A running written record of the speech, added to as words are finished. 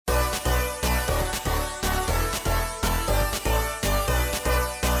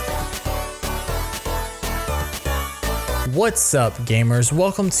What's up, gamers?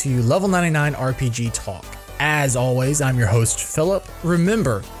 Welcome to Level 99 RPG Talk. As always, I'm your host, Philip.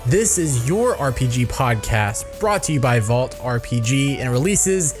 Remember, this is your RPG podcast brought to you by Vault RPG and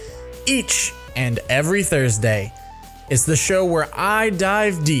releases each and every Thursday. It's the show where I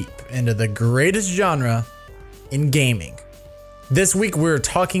dive deep into the greatest genre in gaming. This week, we're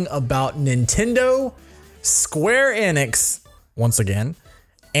talking about Nintendo, Square Enix, once again,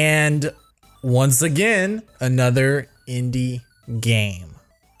 and once again, another indie game.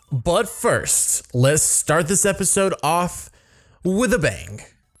 But first, let's start this episode off with a bang.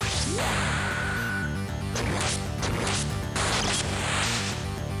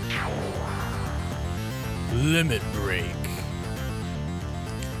 Limit Break.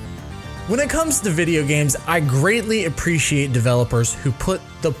 When it comes to video games, I greatly appreciate developers who put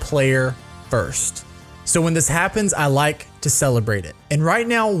the player first. So when this happens, I like to celebrate it. And right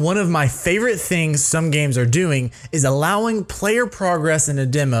now, one of my favorite things some games are doing is allowing player progress in a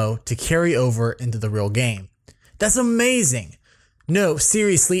demo to carry over into the real game. That's amazing. No,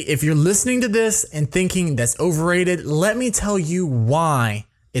 seriously, if you're listening to this and thinking that's overrated, let me tell you why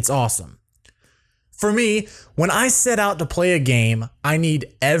it's awesome. For me, when I set out to play a game, I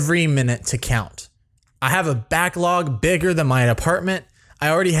need every minute to count. I have a backlog bigger than my apartment. I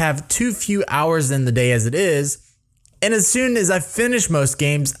already have too few hours in the day as it is, and as soon as I finish most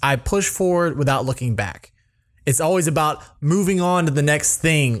games, I push forward without looking back. It's always about moving on to the next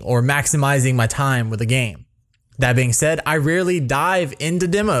thing or maximizing my time with a game. That being said, I rarely dive into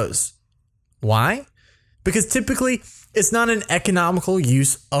demos. Why? Because typically, it's not an economical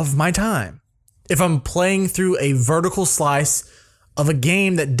use of my time. If I'm playing through a vertical slice of a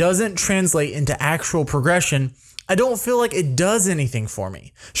game that doesn't translate into actual progression, I don't feel like it does anything for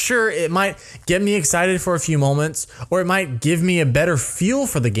me. Sure, it might get me excited for a few moments, or it might give me a better feel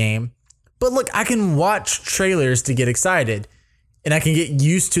for the game, but look, I can watch trailers to get excited, and I can get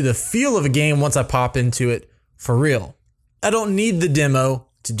used to the feel of a game once I pop into it for real. I don't need the demo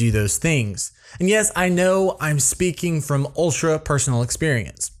to do those things. And yes, I know I'm speaking from ultra personal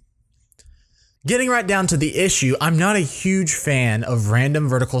experience. Getting right down to the issue, I'm not a huge fan of random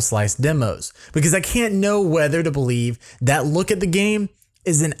vertical slice demos because I can't know whether to believe that look at the game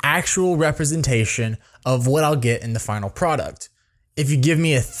is an actual representation of what I'll get in the final product. If you give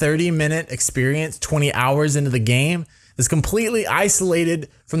me a 30-minute experience 20 hours into the game that's completely isolated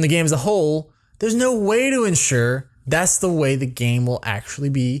from the game as a whole, there's no way to ensure that's the way the game will actually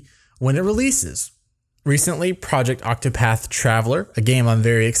be when it releases. Recently, Project Octopath Traveler, a game I'm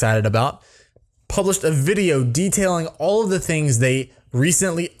very excited about, published a video detailing all of the things they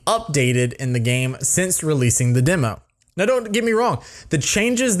recently updated in the game since releasing the demo. Now, don't get me wrong, the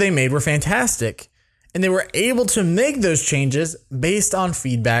changes they made were fantastic, and they were able to make those changes based on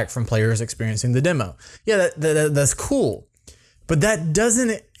feedback from players experiencing the demo. Yeah, that's cool, but that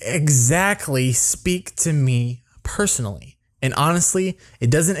doesn't exactly speak to me personally, and honestly, it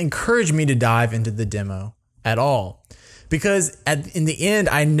doesn't encourage me to dive into the demo at all. Because in the end,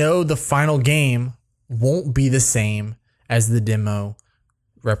 I know the final game won't be the same as the demo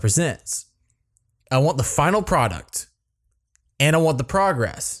represents. I want the final product, and I want the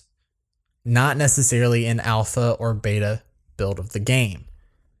progress, not necessarily an alpha or beta build of the game.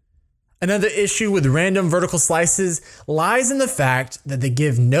 Another issue with random vertical slices lies in the fact that they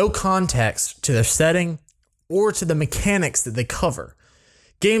give no context to their setting or to the mechanics that they cover.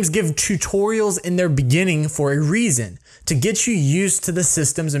 Games give tutorials in their beginning for a reason, to get you used to the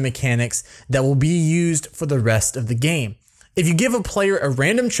systems and mechanics that will be used for the rest of the game. If you give a player a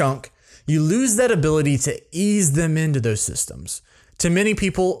random chunk, you lose that ability to ease them into those systems. To many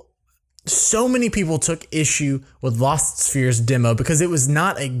people, so many people took issue with Lost Sphere's demo because it was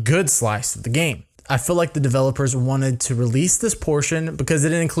not a good slice of the game. I feel like the developers wanted to release this portion because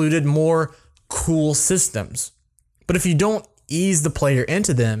it included more cool systems. But if you don't ease the player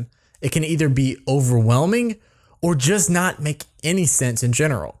into them, it can either be overwhelming or just not make any sense in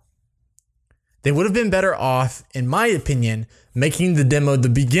general. They would have been better off, in my opinion, making the demo the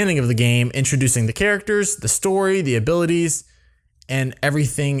beginning of the game, introducing the characters, the story, the abilities, and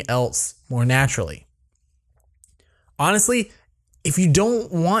everything else more naturally. Honestly, if you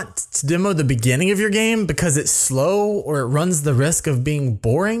don't want to demo the beginning of your game because it's slow or it runs the risk of being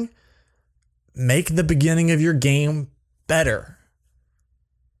boring, make the beginning of your game better.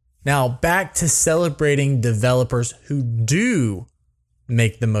 Now, back to celebrating developers who do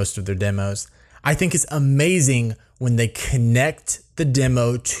make the most of their demos. I think it's amazing when they connect the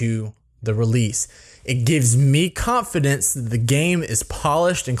demo to the release. It gives me confidence that the game is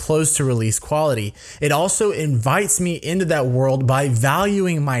polished and close to release quality. It also invites me into that world by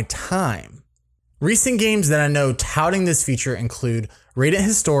valuing my time. Recent games that I know touting this feature include Radiant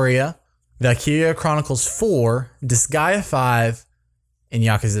Historia, Valkyria Chronicles 4, Disgaea 5, and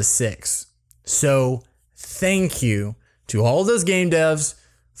Yakuza 6. So thank you to all those game devs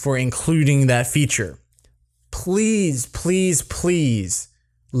for including that feature. Please, please, please,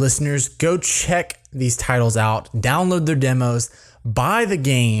 listeners, go check these titles out, download their demos, buy the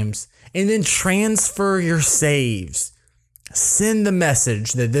games, and then transfer your saves. Send the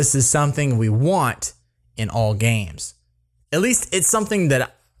message that this is something we want in all games. At least it's something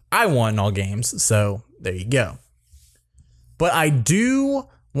that I want in all games, so there you go. But I do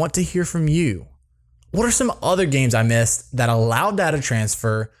want to hear from you. What are some other games I missed that allow data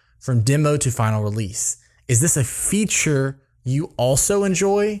transfer from demo to final release? Is this a feature you also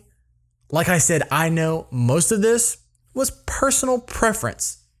enjoy? Like I said, I know most of this was personal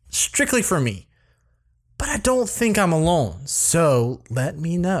preference, strictly for me. But I don't think I'm alone, so let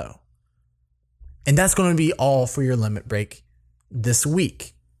me know. And that's going to be all for your limit break this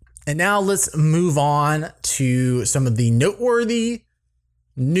week. And now let's move on to some of the noteworthy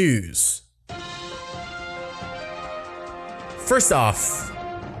news. First off,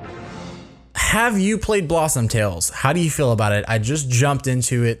 have you played Blossom Tales? How do you feel about it? I just jumped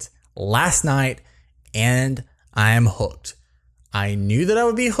into it last night and I am hooked. I knew that I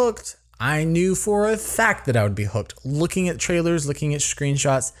would be hooked. I knew for a fact that I would be hooked. Looking at trailers, looking at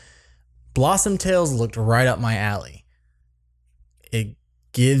screenshots, Blossom Tales looked right up my alley. It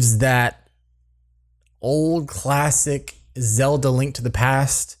gives that old classic Zelda Link to the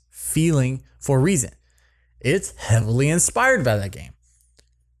Past feeling for a reason. It's heavily inspired by that game.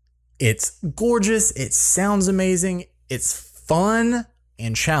 It's gorgeous, it sounds amazing, it's fun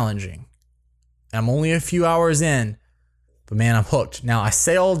and challenging. I'm only a few hours in, but man, I'm hooked. Now, I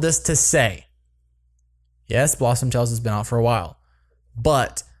say all this to say, yes, Blossom Tales has been out for a while,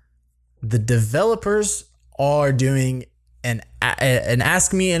 but the developers are doing an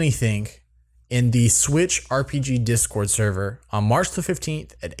Ask Me Anything in the Switch RPG Discord server on March the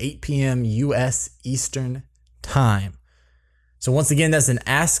 15th at 8 p.m. U.S. Eastern Time. So once again, that's an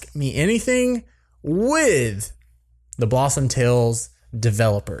Ask Me Anything with the Blossom Tales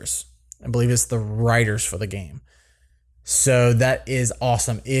developers. I believe it's the writers for the game. So that is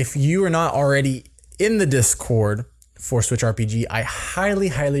awesome. If you are not already in the Discord for Switch RPG, I highly,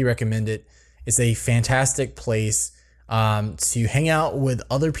 highly recommend it. It's a fantastic place to hang out with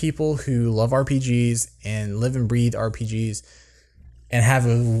other people who love RPGs and live and breathe RPGs and have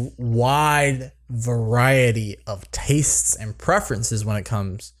a wide variety of tastes and preferences when it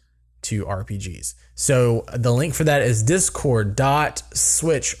comes to RPGs. So the link for that is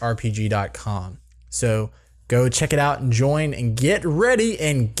discord.switchrpg.com. So go check it out and join and get ready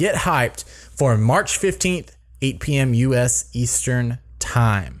and get hyped for March 15th, 8 p.m. U.S. Eastern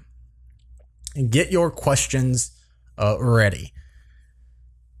Time. And get your questions ready.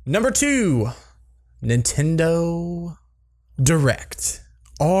 Number 2, Nintendo Direct.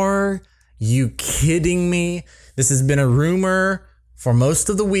 Are you kidding me? This has been a rumor for most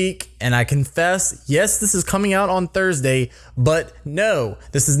of the week, and I confess, yes, this is coming out on Thursday, but no,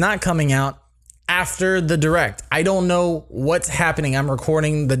 this is not coming out after the Direct. I don't know what's happening. I'm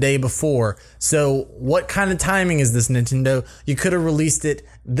recording the day before. So what kind of timing is this, Nintendo? You could have released it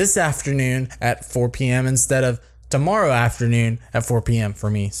this afternoon at 4 p.m. instead of tomorrow afternoon at 4 p.m. for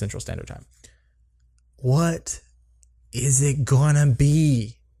me, Central Standard Time. What is it gonna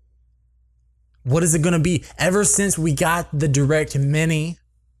be? What is it gonna be? Ever since we got the Direct Mini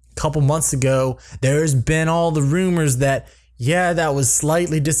a couple months ago, there's been all the rumors that, yeah, that was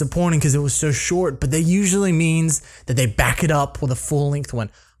slightly disappointing because it was so short, but that usually means that they back it up with a full-length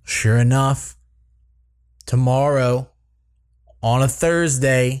one. Sure enough, tomorrow, on a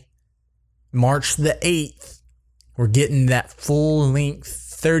Thursday, March the 8th, we're getting that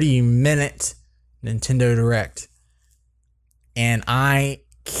full-length 30-minute Nintendo Direct. And I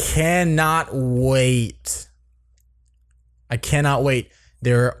cannot wait. I cannot wait.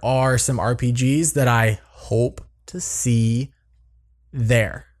 There are some RPGs that I hope to see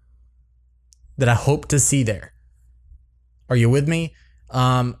there. Are you with me?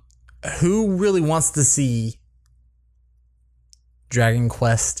 Who really wants to see Dragon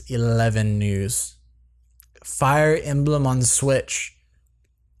Quest XI news? Fire Emblem on Switch.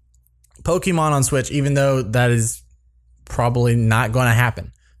 Pokemon on Switch, even though that is probably not going to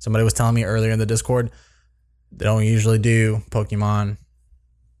happen. Somebody was telling me earlier in the Discord, they don't usually do Pokemon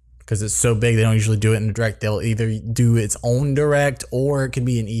because it's so big. They don't usually do it in the Direct. They'll either do its own Direct or it could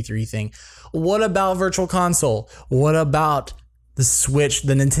be an E3 thing. What about Virtual Console? What about the Switch,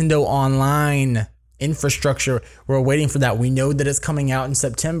 the Nintendo Online infrastructure? We're waiting for that. We know that it's coming out in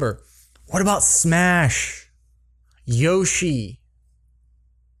September. What about Smash? Yoshi?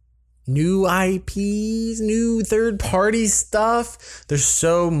 New IPs, new third-party stuff. There's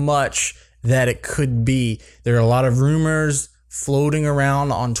so much that it could be. There are a lot of rumors floating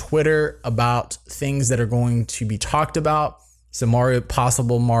around on Twitter about things that are going to be talked about. Some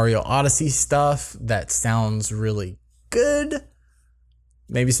possible Mario Odyssey stuff that sounds really good.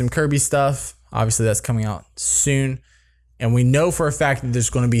 Maybe some Kirby stuff. Obviously, that's coming out soon. And we know for a fact that there's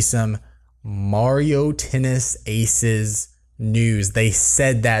going to be some Mario Tennis Aces news. They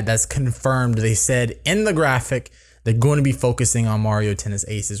said that. That's confirmed. They said in the graphic they're going to be focusing on Mario Tennis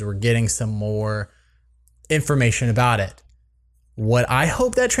Aces. We're getting some more information about it. What I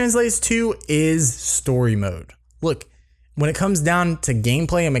hope that translates to is story mode. Look, when it comes down to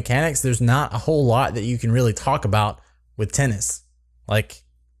gameplay and mechanics, there's not a whole lot that you can really talk about with tennis. Like,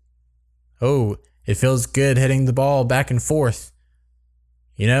 oh, it feels good hitting the ball back and forth.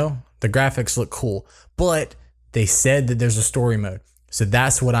 You know, the graphics look cool. But they said that there's a story mode. So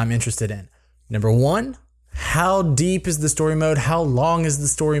that's what I'm interested in. Number one, how deep is the story mode? How long is the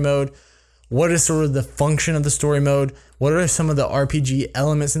story mode? What is sort of the function of the story mode? What are some of the RPG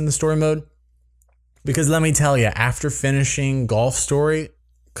elements in the story mode? Because let me tell you, after finishing Golf Story a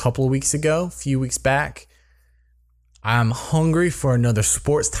couple of weeks ago, a few weeks back, I'm hungry for another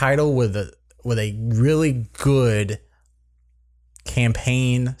sports title with a really good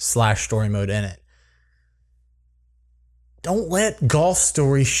campaign / story mode in it. Don't let Golf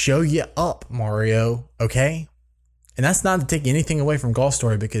Story show you up, Mario, okay? And that's not to take anything away from Golf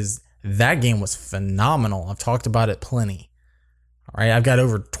Story because that game was phenomenal. I've talked about it plenty. All right, I've got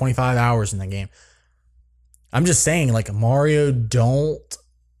over 25 hours in that game. I'm just saying, like, Mario, don't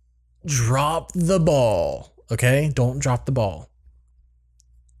drop the ball, okay? Don't drop the ball.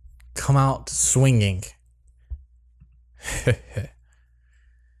 Come out swinging.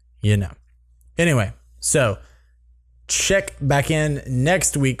 You know. Anyway, so check back in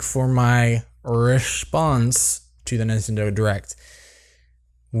next week for my response to the Nintendo Direct.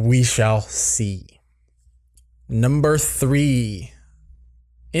 We shall see. Number 3.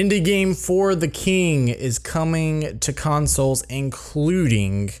 Indie game for the King is coming to consoles,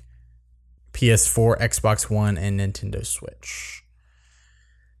 including PS4, Xbox One, and Nintendo Switch.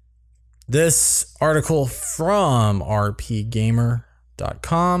 This article from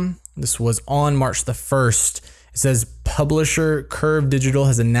rpgamer.com. This was on March the 1st. It says publisher Curve Digital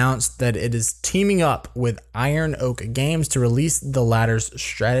has announced that it is teaming up with Iron Oak Games to release the latter's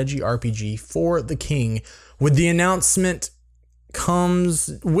strategy RPG for the King. With the announcement comes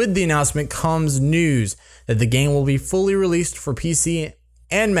news that the game will be fully released for PC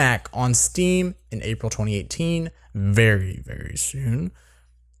and Mac on Steam in April 2018, very, very soon.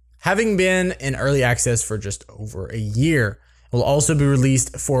 Having been in early access for just over a year, it will also be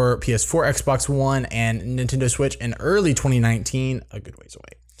released for PS4, Xbox One, and Nintendo Switch in early 2019, a good ways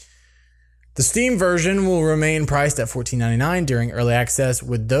away. The Steam version will remain priced at $14.99 during early access,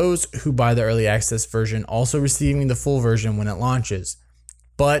 with those who buy the early access version also receiving the full version when it launches,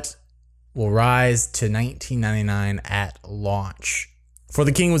 but will rise to $19.99 at launch. For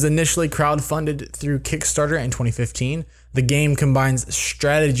the King was initially crowdfunded through Kickstarter in 2015. The game combines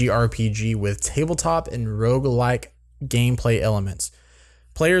strategy RPG with tabletop and roguelike gameplay elements.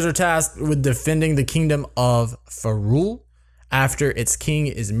 Players are tasked with defending the kingdom of Farul after its king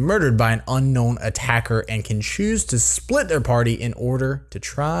is murdered by an unknown attacker and can choose to split their party in order to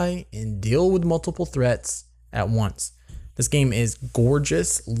try and deal with multiple threats at once. This game is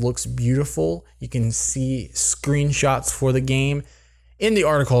gorgeous, looks beautiful. You can see screenshots for the game in the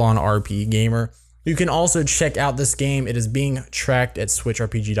article on RP Gamer. You can also check out this game. It is being tracked at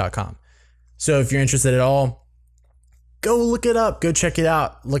switchrpg.com. So if you're interested at all, go look it up. Go check it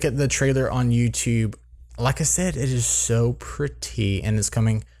out. Look at the trailer on YouTube. Like I said, it is so pretty and it's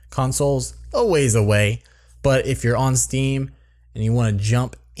coming consoles a ways away. But if you're on Steam and you want to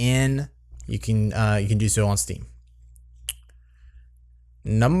jump in, you can do so on Steam.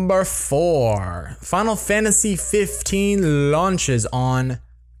 Number 4, Final Fantasy 15 launches on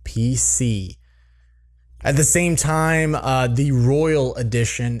PC. At the same time, the Royal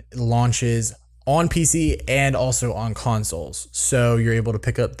Edition launches on PC and also on consoles. So you're able to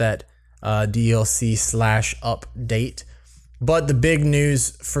pick up that DLC / update. But the big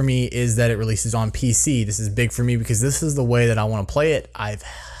news for me is that it releases on PC. This is big for me because this is the way that I want to play it. I've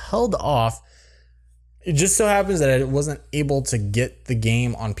held off. It just so happens that I wasn't able to get the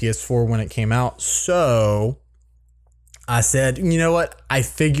game on PS4 when it came out. So I said, you know what? I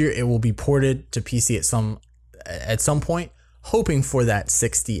figure it will be ported to PC at some point, hoping for that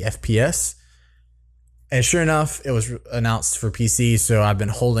 60 FPS. And sure enough, it was announced for PC, so I've been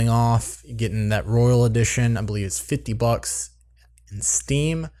holding off getting that Royal Edition. I believe it's $50 in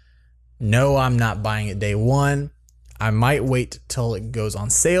Steam. No, I'm not buying it day one. I might wait till it goes on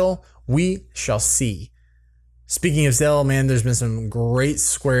sale. We shall see. Speaking of sale, man, there's been some great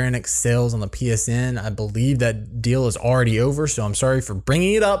Square Enix sales on the PSN. I believe that deal is already over, so I'm sorry for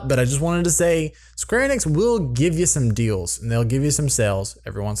bringing it up, but I just wanted to say Square Enix will give you some deals, and they'll give you some sales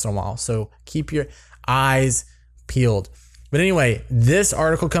every once in a while, so keep your eyes peeled. But anyway, this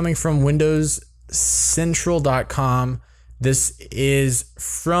article coming from WindowsCentral.com. This is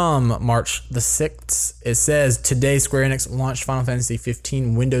from March the 6th. It says, today Square Enix launched Final Fantasy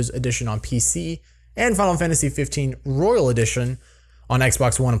 15 Windows Edition on PC and Final Fantasy 15 Royal Edition on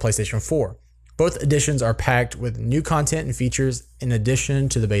Xbox One and PlayStation 4. Both editions are packed with new content and features in addition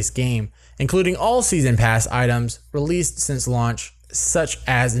to the base game, including all Season Pass items released since launch, such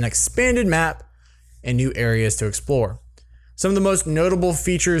as an expanded map and new areas to explore. Some of the most notable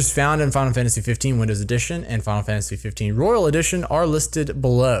features found in Final Fantasy 15 Windows Edition and Final Fantasy 15 Royal Edition are listed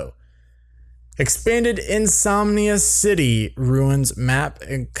below. Expanded Insomnia City Ruins map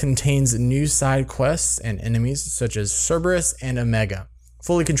contains new side quests and enemies such as Cerberus and Omega.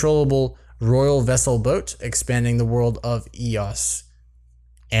 Fully controllable Royal Vessel boat expanding the world of Eos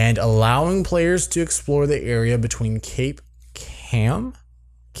and allowing players to explore the area between Cape Cam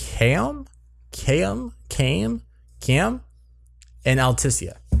and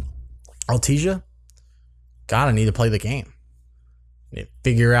Altissia. God, I need to play the game.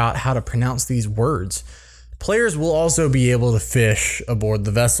 Figure out how to pronounce these words. Players will also be able to fish aboard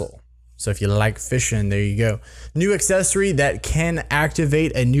the vessel. So if you like fishing, there you go. New accessory that can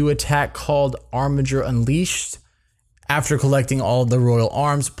activate a new attack called Armiger Unleashed. After collecting all the royal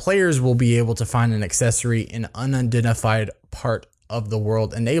arms, players will be able to find an accessory in an unidentified part of the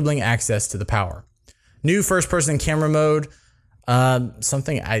world, enabling access to the power. New first-person camera mode.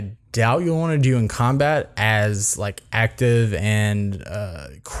 Something I doubt you'll want to do in combat, as like active and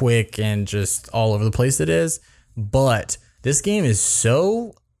quick and just all over the place it is. But this game is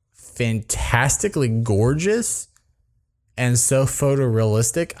so fantastically gorgeous and so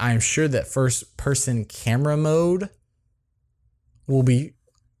photorealistic. I'm sure that first person camera mode will be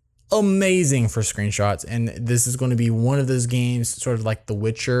amazing for screenshots, and this is going to be one of those games, sort of like The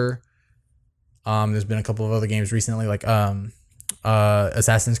Witcher. There's been a couple of other games recently, like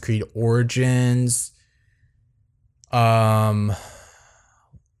Assassin's Creed Origins. God,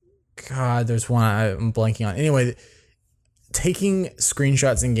 there's one I'm blanking on. Anyway, taking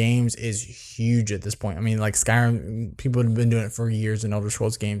screenshots in games is huge at this point. I mean, like Skyrim, people have been doing it for years in Elder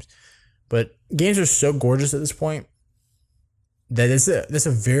Scrolls games, but games are so gorgeous at this point that that's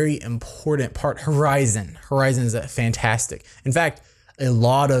a very important part. Horizon is fantastic. In fact, a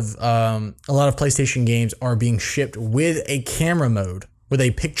lot of PlayStation games are being shipped with a camera mode, with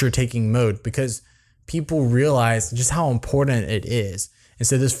a picture taking mode, because people realize just how important it is. And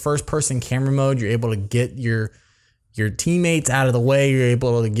so this first person camera mode, you're able to get your teammates out of the way. You're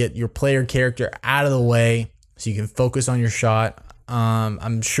able to get your player character out of the way so you can focus on your shot.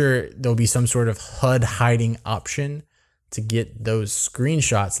 I'm sure there'll be some sort of HUD hiding option to get those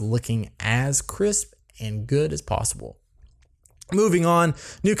screenshots looking as crisp and good as possible. Moving on,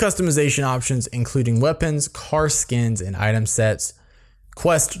 new customization options including weapons, car skins, and item sets,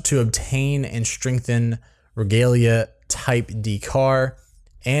 quest to obtain and strengthen regalia type D car,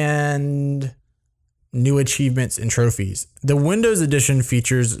 and new achievements and trophies. The Windows Edition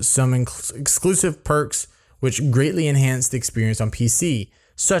features some exclusive perks which greatly enhance the experience on PC,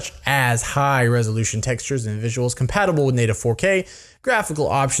 such as high resolution textures and visuals compatible with native 4K, graphical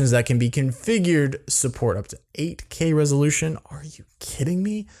options that can be configured, support up to 8K resolution. Are you kidding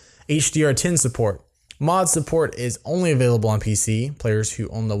me? HDR10 support. Mod support is only available on PC. Players who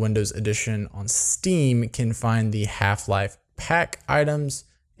own the Windows Edition on Steam can find the Half-Life pack items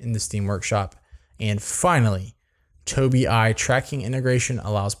in the Steam Workshop. And finally, Tobii eye tracking integration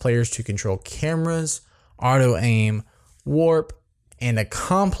allows players to control cameras, auto aim, warp, and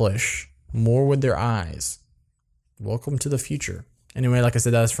accomplish more with their eyes. Welcome to the future. Anyway, like I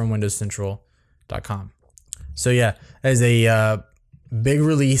said, that's from WindowsCentral.com. So yeah, that is a big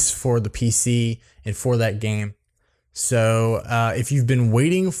release for the PC and for that game. So if you've been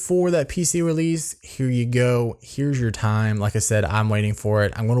waiting for that PC release, here you go. Here's your time. Like I said, I'm waiting for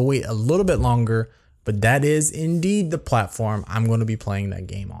it. I'm going to wait a little bit longer, but that is indeed the platform I'm going to be playing that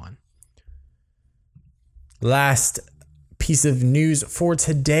game on. Last piece of news for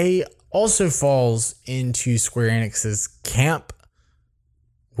today also falls into Square Enix's camp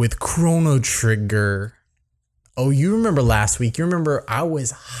with Chrono Trigger Oh, you remember last week. You remember I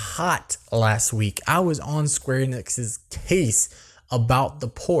was hot last week. I was on Square Enix's case about the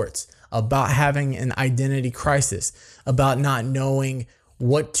ports, about having an identity crisis, about not knowing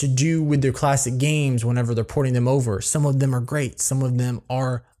what to do with their classic games whenever they're porting them over. Some of them are great. Some of them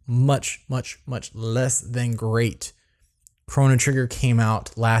are much, much, much less than great. Chrono Trigger came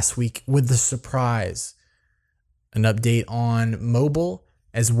out last week with the surprise, an update on mobile,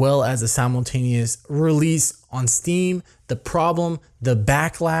 as well as a simultaneous release on Steam. The problem, the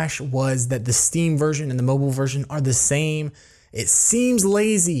backlash was that the Steam version and the mobile version are the same. It seems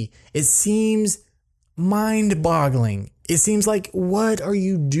lazy. It seems mind-boggling. It seems like, what are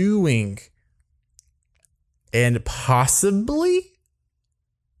you doing? And possibly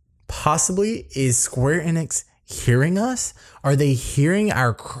is Square Enix hearing us? Are they hearing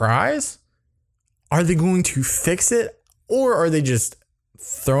our cries? Are they going to fix it? Or are they just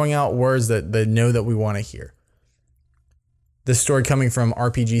throwing out words that they know that we want to hear? This story coming from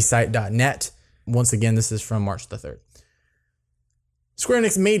rpgsite.net. Once again, this is from March the 3rd. Square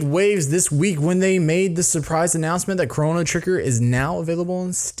Enix made waves this week when they made the surprise announcement that Chrono Trigger is now available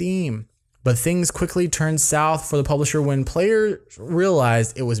on Steam. But things quickly turned south for the publisher when players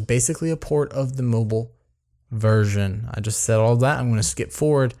realized it was basically a port of the mobile version. I just said all that. I'm going to skip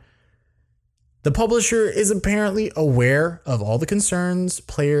forward. The publisher is apparently aware of all the concerns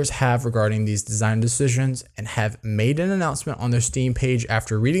players have regarding these design decisions and have made an announcement on their Steam page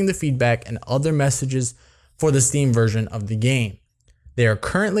after reading the feedback and other messages for the Steam version of the game. They are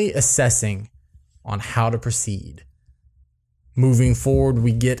currently assessing on how to proceed. Moving forward,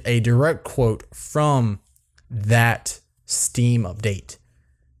 we get a direct quote from that Steam update.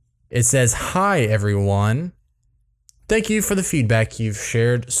 It says, "Hi everyone. Thank you for the feedback you've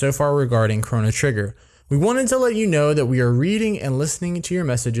shared so far regarding Chrono Trigger. We wanted to let you know that we are reading and listening to your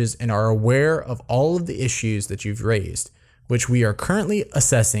messages and are aware of all of the issues that you've raised, which we are currently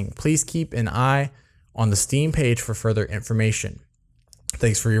assessing. Please keep an eye on the Steam page for further information.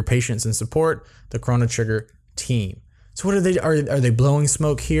 Thanks for your patience and support, the Chrono Trigger team." So what are they blowing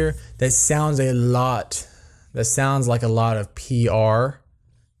smoke here? That sounds like a lot of PR,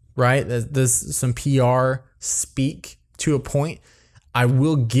 right? There's some PR speak to a point. I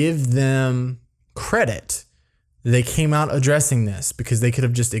will give them credit. They came out addressing this because they could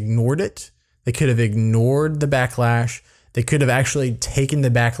have just ignored it. They could have ignored the backlash. They could have actually taken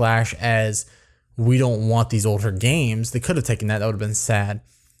the backlash as, we don't want these older games. They could have taken that. That would have been sad.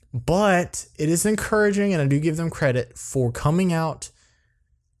 But it is encouraging, and I do give them credit for coming out,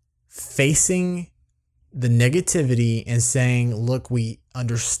 facing the negativity and saying, look, we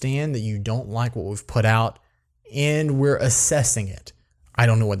understand that you don't like what we've put out, and we're assessing it. I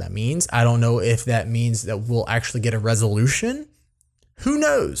don't know what that means. I don't know if that means that we'll actually get a resolution. Who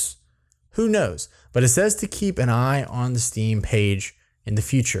knows? Who knows? But it says to keep an eye on the Steam page in the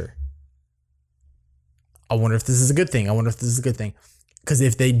future. I wonder if this is a good thing. Because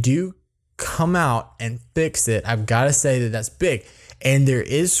if they do come out and fix it, I've got to say that that's big. And there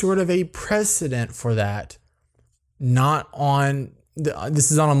is sort of a precedent for that.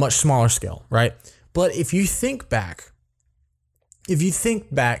 This is on a much smaller scale, right? But if you think back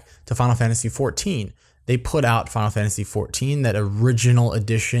to Final Fantasy XIV, they put out Final Fantasy XIV, that original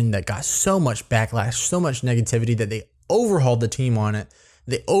edition that got so much backlash, so much negativity, that they overhauled the team on it.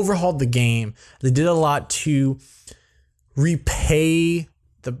 They overhauled the game. They did a lot to repay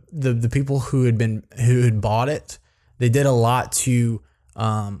the people who had bought it. They did a lot to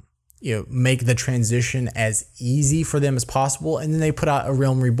make the transition as easy for them as possible. And then they put out A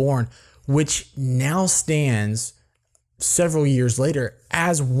Realm Reborn, which now stands several years later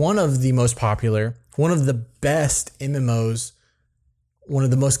as one of the most popular, one of the best MMOs, one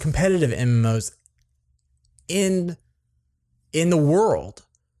of the most competitive MMOs in the world.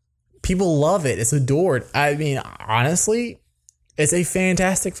 People love it. It's adored. I mean, honestly, it's a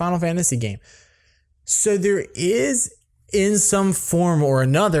fantastic Final Fantasy game. So there is, in some form or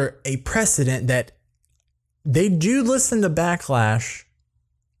another, a precedent that they do listen to backlash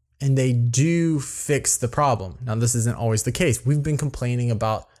and they do fix the problem. Now, this isn't always the case. We've been complaining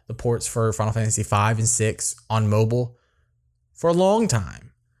about the ports for Final Fantasy V and VI on mobile for a long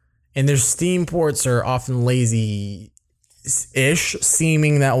time. And their Steam ports are often lazy-ish,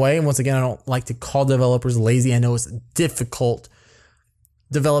 seeming that way. And once again, I don't like to call developers lazy. I know it's difficult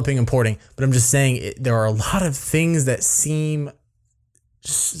developing and porting, but I'm just saying there are a lot of things that seem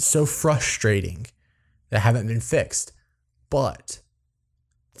so frustrating that haven't been fixed. But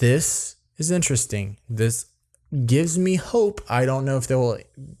this is interesting. This gives me hope. I don't know if there will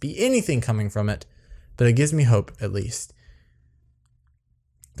be anything coming from it, but it gives me hope at least.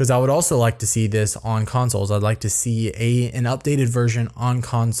 because I would also like to see this on consoles. I'd like to see an updated version on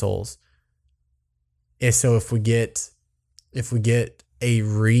consoles. If we get a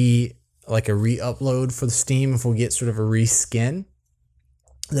re-upload for the Steam, if we get sort of a reskin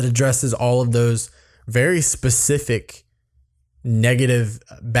that addresses all of those very specific negative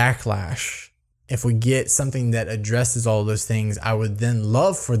backlash, if we get something that addresses all of those things, I would then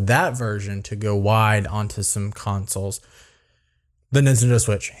love for that version to go wide onto some consoles. The Nintendo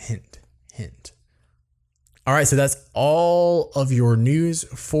Switch, hint, hint. All right, so that's all of your news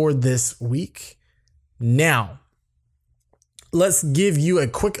for this week. Now, let's give you a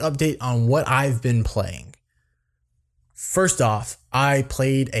quick update on what I've been playing. First off, I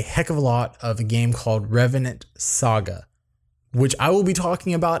played a heck of a lot of a game called Revenant Saga, which I will be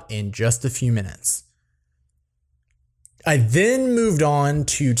talking about in just a few minutes. I then moved on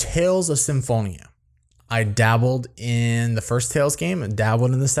to Tales of Symphonia. I dabbled in the first Tales game,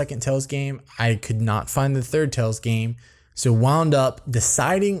 dabbled in the second Tales game. I could not find the third Tales game, so wound up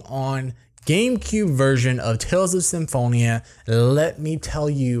deciding on GameCube version of Tales of Symphonia. Let me tell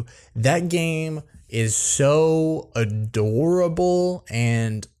you, that game is so adorable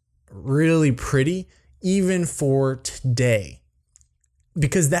and really pretty, even for today,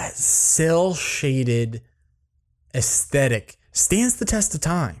 because that cel-shaded aesthetic stands the test of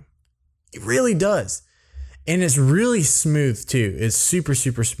time. It really does. And it's really smooth too. It's super,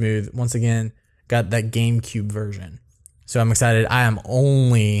 super smooth. Once again, got that GameCube version. So I'm excited. I am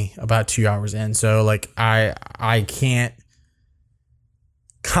only about 2 hours in. So like I can't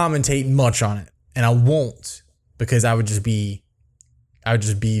commentate much on it. And I won't, because I would just be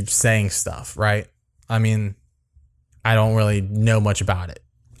saying stuff, right? I mean, I don't really know much about it.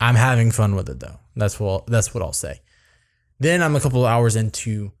 I'm having fun with it though. That's what I'll say. Then I'm a couple of hours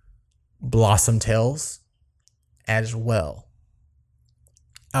into Blossom Tales as well.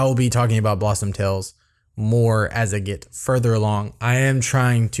 I will be talking about Blossom Tales more as I get further along. I am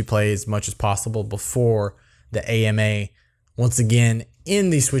trying to play as much as possible before the AMA. Once again, in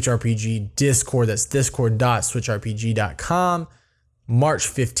the Switch RPG Discord, that's discord.switchrpg.com, March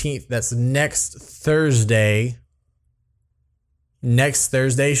 15th. That's next Thursday.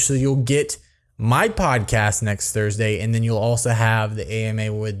 So you'll get my podcast next Thursday, and then you'll also have the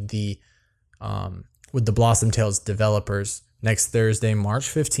AMA with the Blossom Tales developers next Thursday, March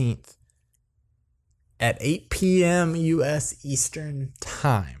 15th at 8 p.m. U.S. Eastern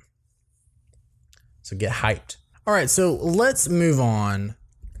Time. So get hyped. All right, so let's move on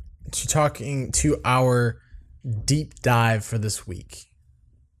to talking to our deep dive for this week.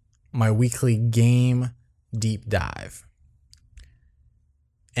 My weekly game deep dive.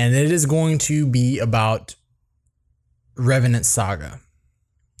 And it is going to be about Revenant Saga,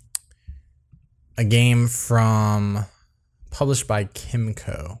 a game published by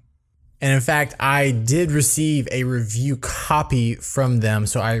Kimco. And in fact, I did receive a review copy from them,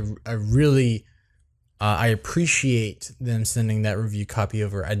 so I really appreciate them sending that review copy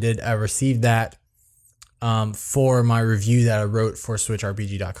over. I received that for my review that I wrote for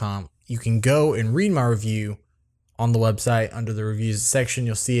SwitchRPG.com. You can go and read my review on the website under the reviews section.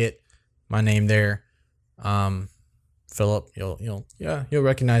 You'll see it, my name there. Philip, you'll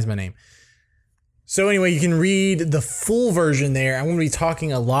recognize my name. So anyway, you can read the full version there. I'm going to be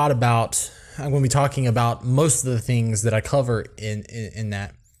talking about most of the things that I cover in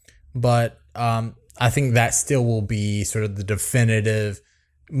that. But I think that still will be sort of the definitive,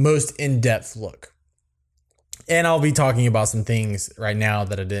 most in-depth look. And I'll be talking about some things right now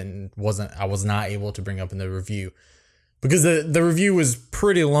that I was not able to bring up in the review, because the review was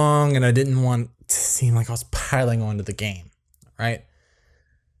pretty long and I didn't want to seem like I was piling onto the game, right?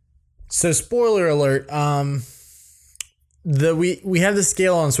 So spoiler alert, we have the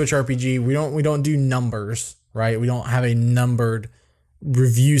scale on Switch RPG. We don't do numbers, right? We don't have a numbered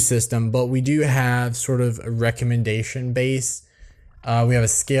review system, but we do have sort of a recommendation base. We have a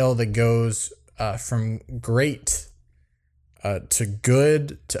scale that goes from great to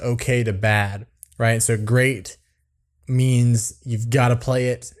good to okay to bad, right? So great means you've got to play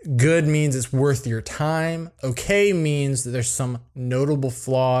it. Good means it's worth your time. Okay means that there's some notable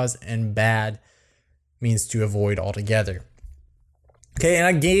flaws, and bad means to avoid altogether. Okay, and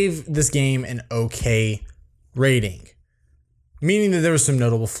I gave this game an okay rating, meaning that there were some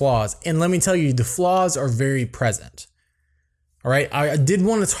notable flaws. And let me tell you, the flaws are very present. All right, I did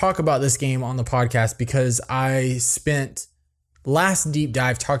want to talk about this game on the podcast because I spent last deep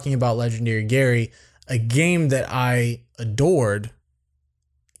dive talking about Legendary Gary, a game that I adored,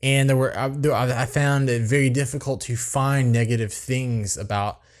 and I found it very difficult to find negative things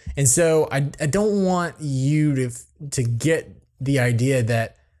about. And so I don't want you to get the idea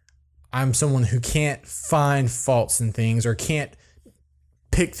that I'm someone who can't find faults in things or can't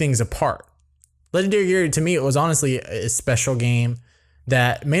pick things apart. Legendary Gary, to me, it was honestly a special game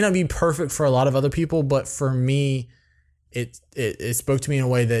that may not be perfect for a lot of other people, but for me, it spoke to me in a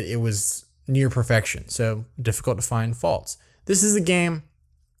way that it was near perfection. So difficult to find faults. This is a game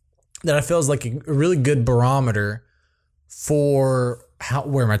that I feel is like a really good barometer for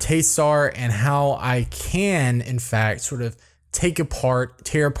where my tastes are and how I can, in fact, sort of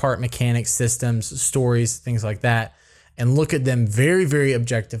tear apart mechanics, systems, stories, things like that, and look at them very, very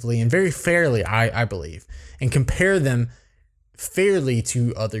objectively and very fairly, I believe, and compare them fairly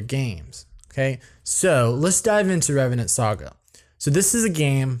to other games. Okay, so let's dive into Revenant Saga. So this is a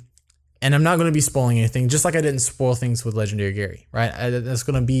game, and I'm not going to be spoiling anything, just like I didn't spoil things with Legendary Gary, right? That's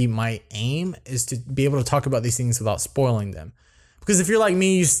going to be my aim, is to be able to talk about these things without spoiling them. Because if you're like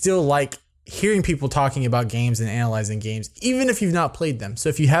me, you still like hearing people talking about games and analyzing games, even if you've not played them. So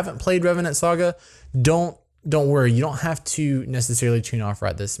if you haven't played Revenant Saga, don't worry. You don't have to necessarily tune off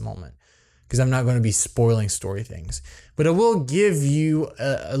right this moment, because I'm not going to be spoiling story things. But I will give you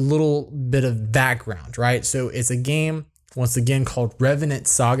a little bit of background, right? So it's a game, once again, called Revenant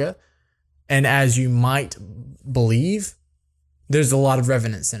Saga. And as you might believe, there's a lot of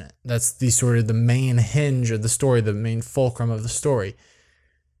revenants in it. That's the sort of the main hinge of the story, the main fulcrum of the story.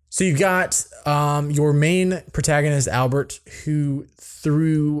 So you've got your main protagonist, Albert, who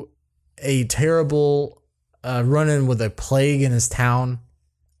through a terrible run-in with a plague in his town,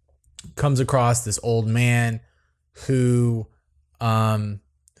 comes across this old man who,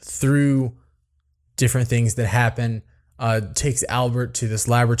 through different things that happen, takes Albert to this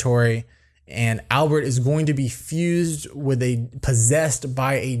laboratory. And Albert is going to be possessed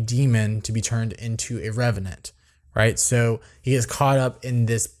by a demon to be turned into a revenant, right? So he gets caught up in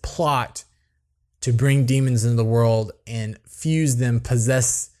this plot to bring demons into the world and fuse them,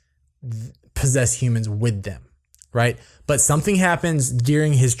 possess humans with them, right? But something happens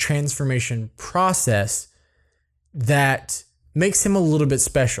during his transformation process that makes him a little bit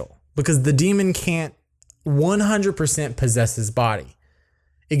special, because the demon can't 100% possess his body.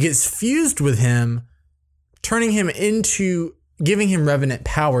 It gets fused with him, giving him revenant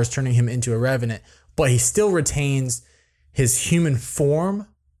powers, turning him into a revenant, but he still retains his human form,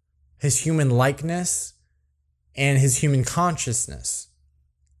 his human likeness, and his human consciousness,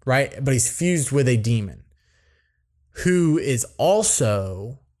 right? But he's fused with a demon who is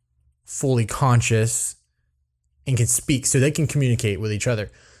also fully conscious and can speak, so they can communicate with each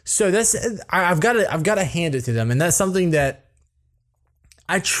other. So I've got to hand it to them, and that's something that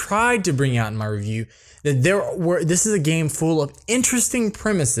I tried to bring out in my review, that this is a game full of interesting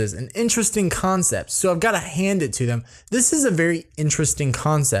premises and interesting concepts. So I've got to hand it to them. This is a very interesting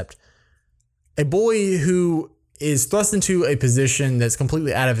concept. A boy who is thrust into a position that's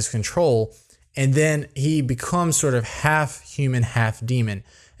completely out of his control, and then he becomes sort of half human, half demon.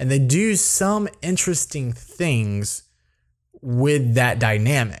 And they do some interesting things with that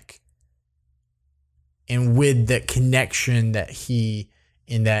dynamic and with the connection that he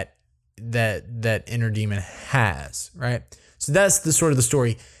in that inner demon has, right? So that's the sort of the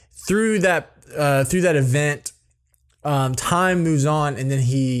story. Through that event, time moves on, and then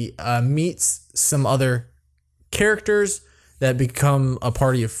he meets some other characters that become a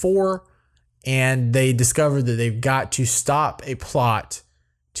party of 4, and they discover that they've got to stop a plot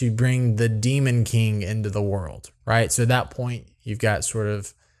to bring the Demon King into the world, right? So at that point, you've got sort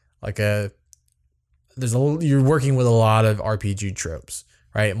of like you're working with a lot of RPG tropes,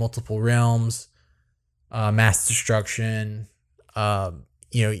 right? Multiple realms, mass destruction, some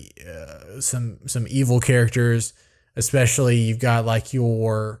evil characters. Especially, you've got like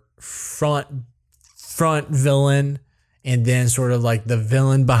your front villain, and then sort of like the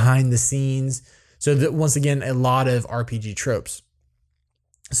villain behind the scenes. So that, once again, a lot of RPG tropes.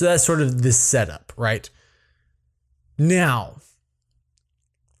 So that's sort of this setup, right? Now,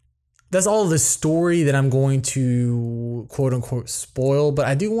 that's all the story that I'm going to quote unquote spoil, but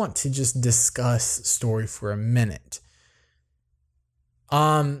I do want to just discuss story for a minute.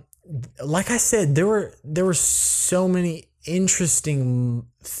 Like I said, there were so many interesting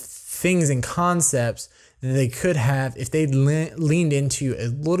things and concepts that they could have, if they'd leaned into a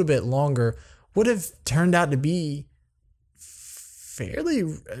little bit longer, would have turned out to be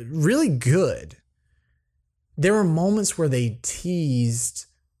really good. There were moments where they teased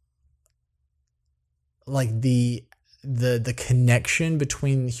like the connection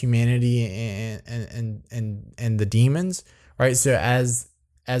between humanity and the demons, right? So as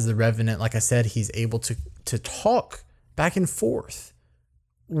the Revenant, like I said, he's able to talk back and forth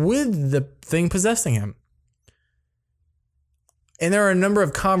with the thing possessing him. And there are a number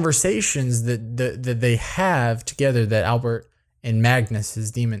of conversations that they have together that Albert and Magnus,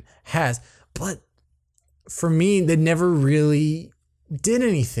 his demon, has. But for me, they never really did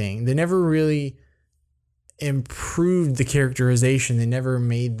anything. They never really improved the characterization. They never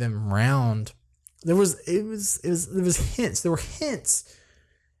made them round. There was hints. There were hints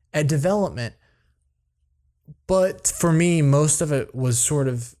at development. But for me, most of it was sort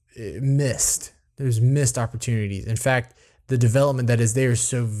of missed. There's missed opportunities. In fact, the development that is there is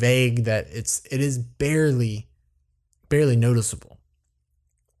so vague that it is barely noticeable.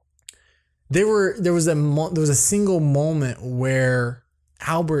 There was a single moment where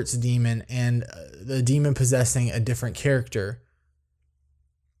Albert's demon and the demon possessing a different character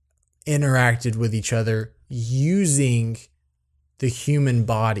interacted with each other using the human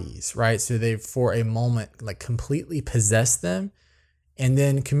bodies, right? So they, for a moment, like completely possess them and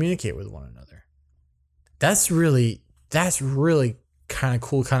then communicate with one another. That's really kind of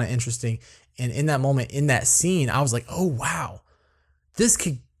cool, kind of interesting. And in that moment, in that scene, I was like, oh, wow, this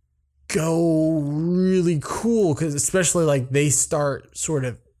could go really cool. Because especially like they start sort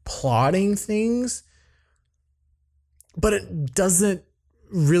of plotting things, but it doesn't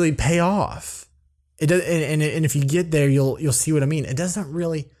really pay off. It does, and if you get there, you'll see what I mean. It doesn't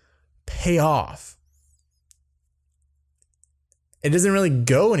really pay off. It doesn't really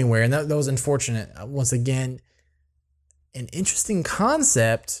go anywhere, and that was unfortunate. Once again, an interesting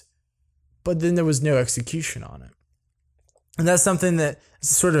concept, but then there was no execution on it. And that's something that is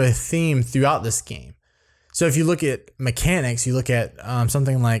sort of a theme throughout this game. So if you look at mechanics, you look at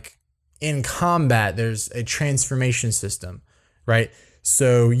something like in combat, there's a transformation system, right?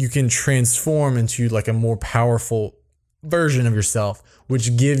 So you can transform into like a more powerful version of yourself,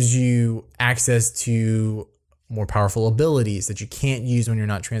 which gives you access to more powerful abilities that you can't use when you're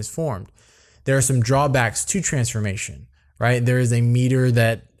not transformed. There are some drawbacks to transformation, right? There is a meter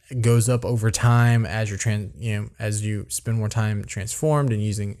that goes up over time as as you spend more time transformed and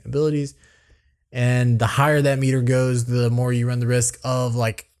using abilities. And the higher that meter goes, the more you run the risk of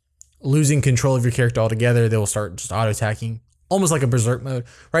like losing control of your character altogether. They will start just auto attacking, almost like a berserk mode,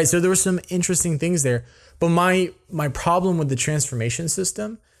 right? So there were some interesting things there. But my problem with the transformation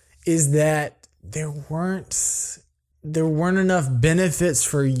system is that there weren't enough benefits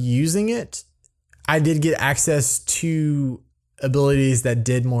for using it. I did get access to abilities that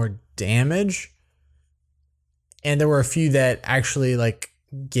did more damage, and there were a few that actually like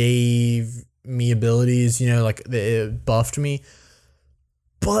gave me abilities, like it buffed me,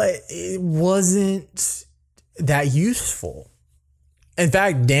 but it wasn't that useful. In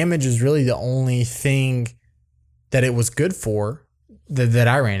fact, damage is really the only thing that it was good for that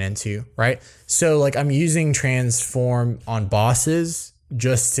I ran into, right? So like I'm using transform on bosses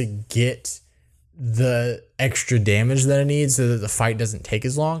just to get the extra damage that I need so that the fight doesn't take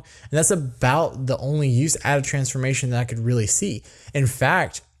as long. And that's about the only use out of transformation that I could really see. In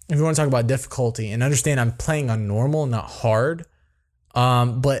fact, if you want to talk about difficulty, and understand I'm playing on normal, not hard,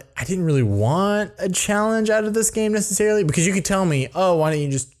 but I didn't really want a challenge out of this game necessarily, because you could tell me, oh, why don't you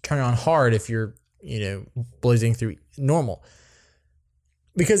just turn it on hard if you're, blazing through normal?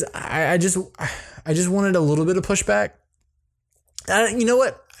 Because I just wanted a little bit of pushback. You know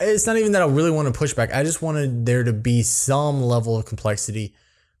what? It's not even that I really want to push back. I just wanted there to be some level of complexity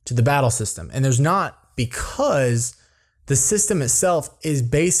to the battle system. And there's not, because the system itself is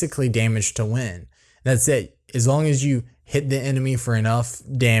basically damage to win. That's it. As long as you hit the enemy for enough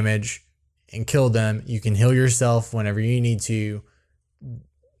damage and kill them, you can heal yourself whenever you need to.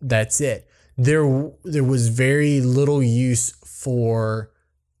 That's it. There was very little use for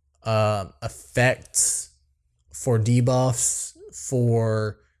effects, for debuffs,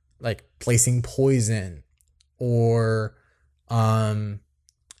 for like placing poison, or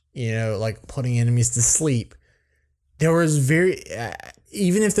like putting enemies to sleep. There was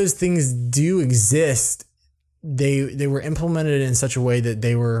even if those things do exist, they were implemented in such a way that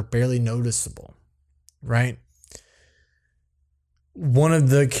they were barely noticeable, right? One of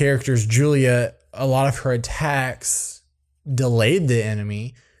the characters, Julia, a lot of her attacks delayed the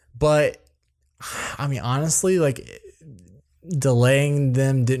enemy, but I mean, honestly, like delaying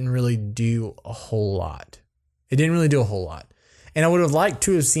them didn't really do a whole lot. It didn't really do a whole lot. And I would have liked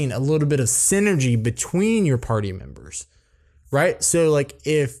to have seen a little bit of synergy between your party members, right? So like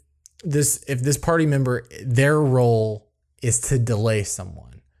if this party member, their role is to delay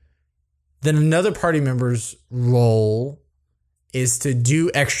someone, then another party member's role is to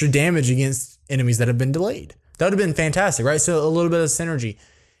do extra damage against enemies that have been delayed. That would have been fantastic, right? So a little bit of synergy.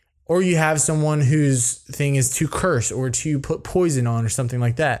 Or you have someone whose thing is to curse or to put poison on or something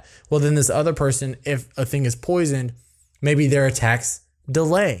like that. Well, then this other person, if a thing is poisoned, Maybe their attacks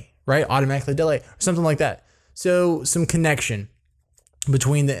delay, right? Automatically delay or something like that. So some connection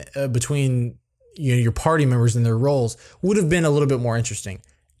between your party members and their roles would have been a little bit more interesting.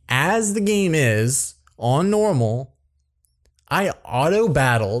 As the game is on normal, I auto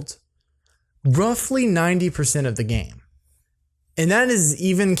battled roughly 90% of the game. And that is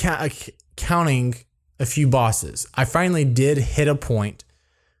even counting a few bosses. I finally did hit a point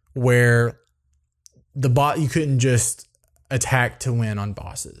where you couldn't just attack to win on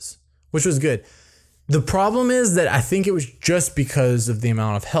bosses, which was good. The problem is that I think it was just because of the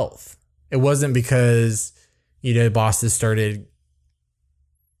amount of health. It wasn't because, bosses started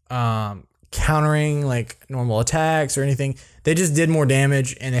countering like normal attacks or anything. They just did more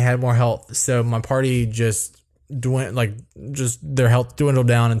damage and they had more health. So my party their health dwindled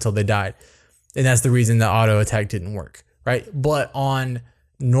down until they died. And that's the reason the auto attack didn't work, right? But on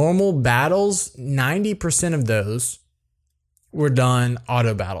normal battles, 90% of those were done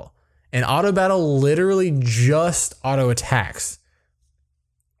auto battle. And auto battle literally just auto attacks.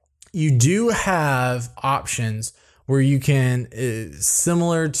 You do have options where you can,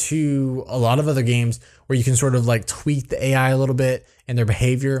 similar to a lot of other games, where you can sort of like tweak the AI a little bit and their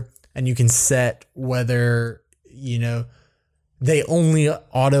behavior, and you can set whether, they only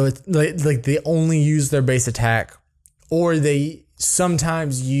they only use their base attack, or they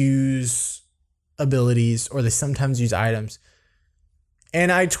sometimes use abilities, or they sometimes use items.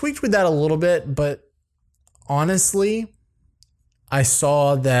 And I tweaked with that a little bit, but honestly, I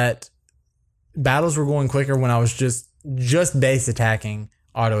saw that battles were going quicker when I was just base attacking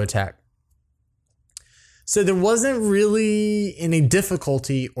auto attack. So there wasn't really any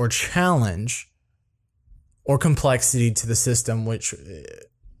difficulty or challenge or complexity to the system, which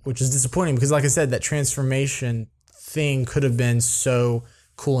is disappointing because, like I said, that transformation thing could have been so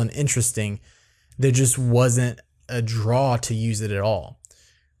cool and interesting. There just wasn't a draw to use it at all.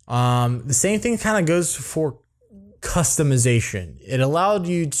 The same thing kind of goes for customization. It allowed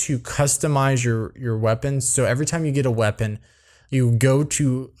you to customize your weapons. So every time you get a weapon, you go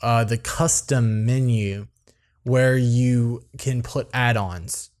to the custom menu where you can put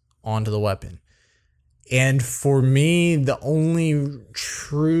add-ons onto the weapon. And for me, the only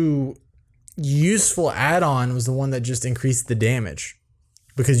true useful add-on was the one that just increased the damage,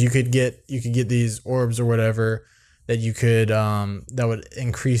 because you could get these orbs or whatever that you could that would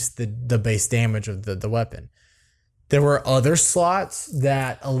increase the base damage of the weapon. There were other slots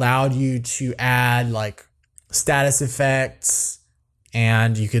that allowed you to add like status effects,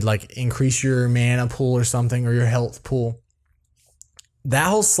 and you could like increase your mana pool or something, or your health pool. That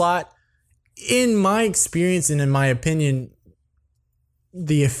whole slot, in my experience and in my opinion,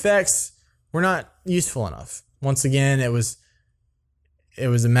 the effects were not useful enough. Once again, it was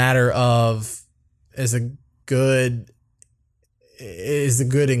a matter of is a good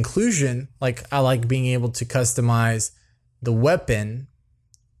inclusion. Like, I like being able to customize the weapon,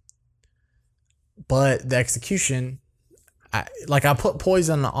 but the execution, I put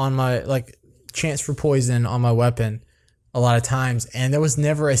poison on my, like, chance for poison on my weapon a lot of times, and there was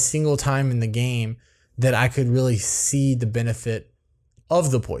never a single time in the game that I could really see the benefit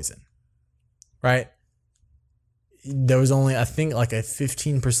of the poison, right? There was only, I think, like a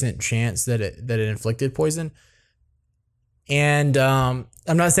 15% chance that it inflicted poison. And I'm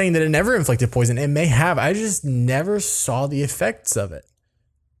not saying that it never inflicted poison. It may have. I just never saw the effects of it.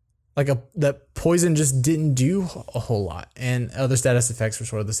 That poison just didn't do a whole lot. And other status effects were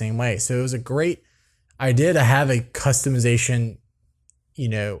sort of the same way. So it was a great idea to have a customization,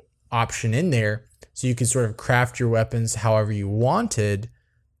 option in there, so you could sort of craft your weapons however you wanted.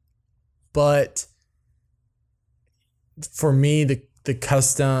 But for me, the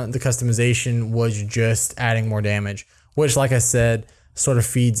customization was just adding more damage, which, like I said, sort of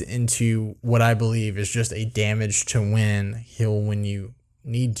feeds into what I believe is just a damage to win, heal when you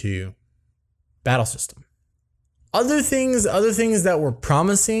need to battle system. Other things that were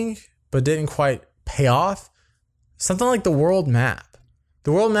promising but didn't quite pay off, something like the world map.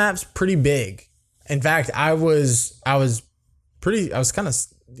 The world map's pretty big. In fact, I was kind of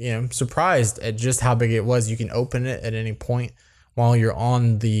surprised at just how big it was. You can open it at any point while you're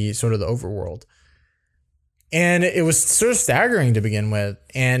on the sort of the overworld. And it was sort of staggering to begin with.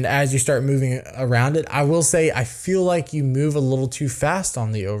 And as you start moving around it, I will say I feel like you move a little too fast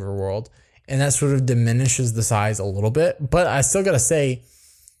on the overworld, and that sort of diminishes the size a little bit. But I still got to say,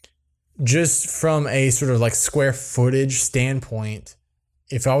 just from a sort of like square footage standpoint,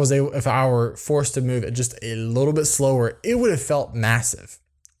 if I were forced to move it just a little bit slower, it would have felt massive.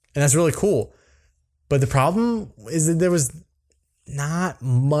 And that's really cool. But the problem is that there was not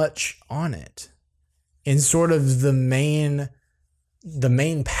much on it. in sort of the main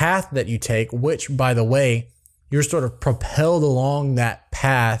path that you take, which, by the way, you're sort of propelled along that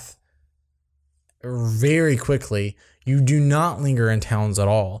path very quickly. You do not linger in towns at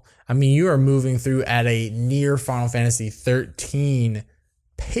all. I mean, you are moving through at a near Final Fantasy 13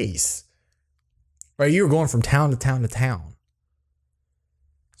 pace, right? You're going from town to town to town.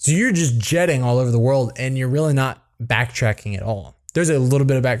 So you're just jetting all over the world, and you're really not backtracking at all. There's a little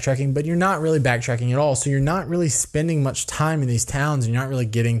bit of backtracking, but you're not really backtracking at all. So you're not really spending much time in these towns. You're not really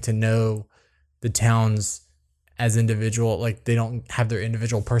getting to know the towns as individual, like they don't have their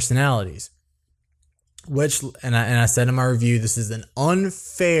individual personalities. Which, and I said in my review, this is an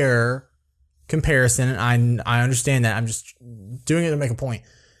unfair comparison. And I understand that. I'm just doing it to make a point.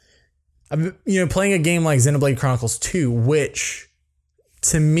 Playing a game like Xenoblade Chronicles 2, which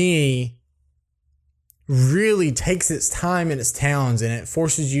to me really takes its time in its towns, and it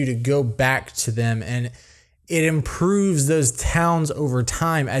forces you to go back to them, and it improves those towns over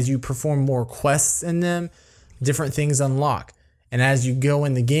time as you perform more quests in them. Different things unlock, and as you go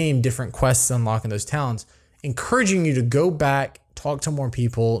in the game, different quests unlock in those towns, encouraging you to go back, talk to more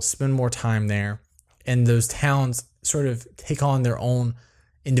people, spend more time there, and those towns sort of take on their own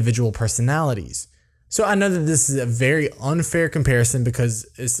individual personalities. So I know that this is a very unfair comparison because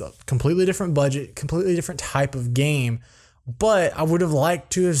it's a completely different budget, completely different type of game, but I would have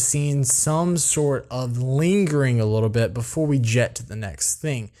liked to have seen some sort of lingering a little bit before we jet to the next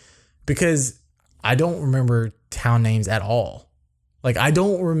thing, because I don't remember town names at all. Like, I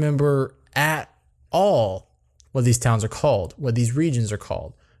don't remember at all what these towns are called, what these regions are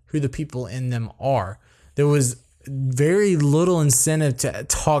called, who the people in them are. There was very little incentive to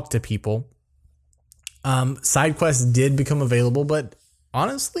talk to people. Side quests did become available, but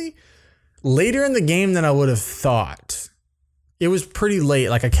honestly, later in the game than I would have thought. It was pretty late.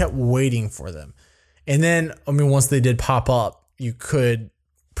 Like, I kept waiting for them. And then, once they did pop up, you could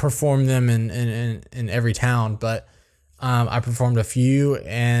perform them in every town, but I performed a few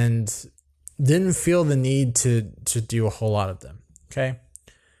and didn't feel the need to do a whole lot of them. Okay.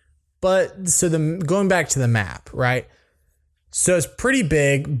 But so going back to the map, right? So it's pretty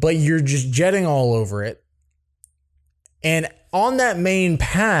big, but you're just jetting all over it. And on that main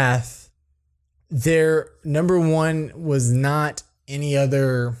path, there, number one, was not any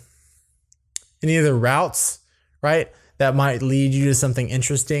other routes, right, that might lead you to something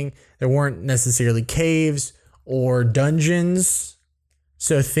interesting. There weren't necessarily caves or dungeons,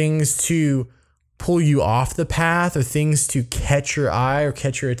 so things to pull you off the path or things to catch your eye or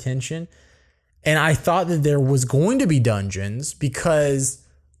catch your attention. And I thought that there was going to be dungeons because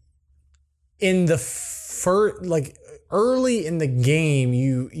in the early in the game,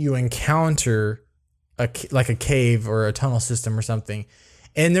 you encounter a cave or a tunnel system or something,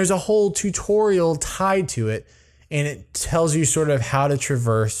 and there's a whole tutorial tied to it, and it tells you sort of how to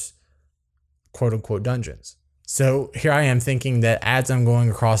traverse quote unquote dungeons. So here I am thinking that as I'm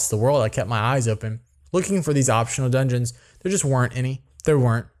going across the world, I kept my eyes open looking for these optional dungeons. There just weren't any. There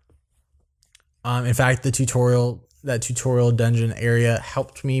weren't. In fact, that tutorial dungeon area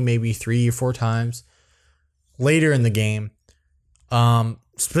helped me maybe 3 or 4 times later in the game,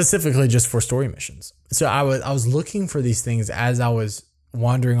 specifically just for story missions. So I was looking for these things as I was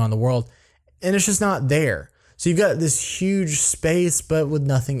wandering on the world, and it's just not there. So you've got this huge space, but with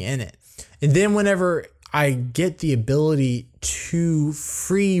nothing in it. And then whenever I get the ability to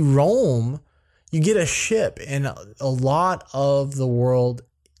free roam, you get a ship, and a lot of the world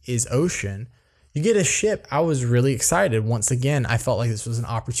is ocean. You get a ship. I was really excited. Once again, I felt like this was an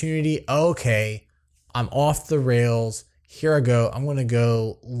opportunity. Okay, I'm off the rails. Here I go. I'm going to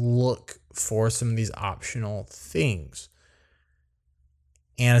go look for some of these optional things.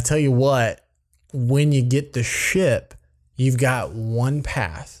 And I tell you what, when you get the ship, you've got one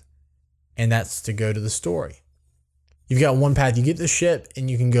path, and that's to go to the story. You've got one path. You get the ship, and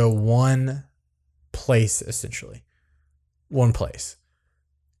you can go one place, essentially. One place.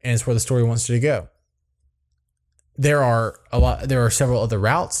 And it's where the story wants you to go. There are several other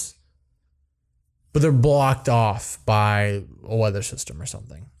routes, but they're blocked off by a weather system or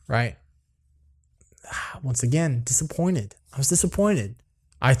something, right? Once again, disappointed. I was disappointed.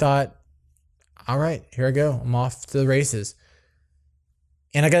 I thought, all right, here I go. I'm off to the races.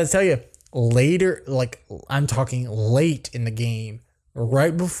 And I got to tell you, later, like I'm talking late in the game,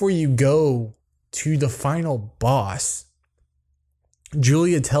 right before you go to the final boss,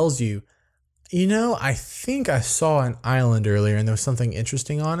 Julia tells you, I think I saw an island earlier and there was something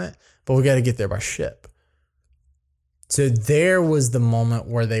interesting on it, but we got to get there by ship. So there was the moment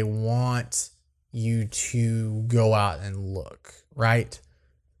where they want you to go out and look, right?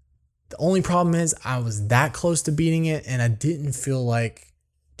 The only problem is I was that close to beating it, and I didn't feel like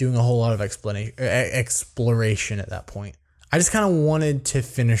doing a whole lot of exploration at that point. I just kind of wanted to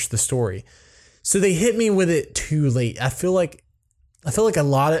finish the story. So they hit me with it too late. I feel like a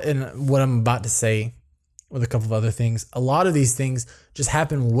lot of, and what I'm about to say with a couple of other things, a lot of these things just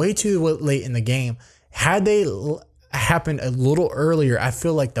happen way too late in the game. Had they happened a little earlier, I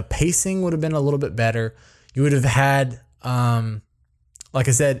feel like the pacing would have been a little bit better. You would have had, like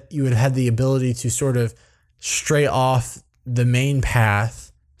I said, you would have had the ability to sort of stray off the main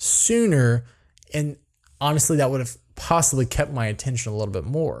path sooner. And honestly, that would have possibly kept my attention a little bit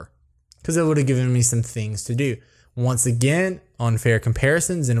more because it would have given me some things to do. Once again, unfair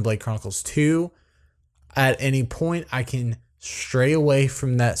comparisons, Xenoblade Chronicles 2, at any point I can stray away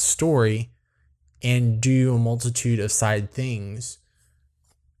from that story and do a multitude of side things.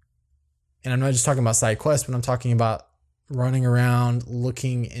 And I'm not just talking about side quests, but I'm talking about running around,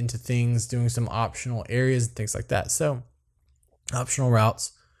 looking into things, doing some optional areas and things like that. So optional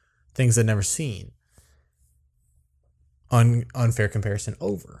routes, things I'd never seen. Unfair comparison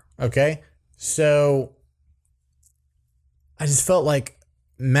over. Okay. So I just felt like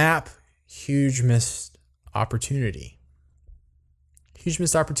map, huge missed opportunity. Huge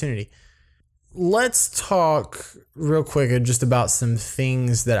missed opportunity. Let's talk real quick just about some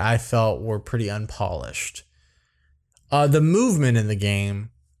things that I felt were pretty unpolished. The movement in the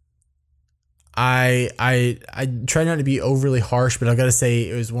game, I try not to be overly harsh, but I gotta say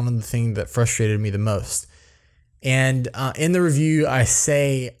it was one of the things that frustrated me the most. And in the review, I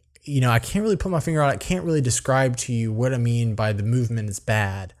say, I can't really put my finger on it. I can't really describe to you what I mean by the movement is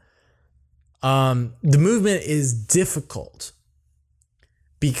bad. The movement is difficult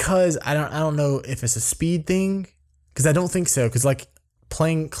because I don't know if it's a speed thing, because I don't think so. Because like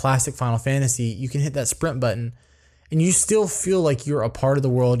playing classic Final Fantasy, you can hit that sprint button and you still feel like you're a part of the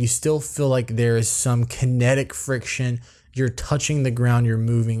world. You still feel like there is some kinetic friction. You're touching the ground. You're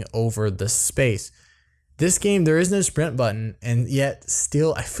moving over the space. This game, there is no sprint button, and yet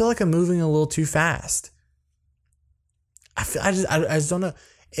still, I feel like I'm moving a little too fast. I just don't know.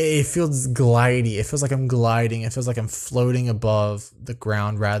 It feels glidey. It feels like I'm gliding. It feels like I'm floating above the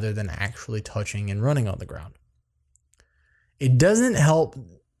ground rather than actually touching and running on the ground. It doesn't help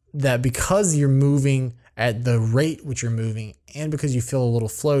that because you're moving at the rate which you're moving, and because you feel a little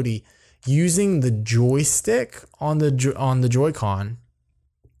floaty, using the joystick on the Joy-Con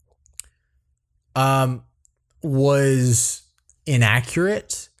was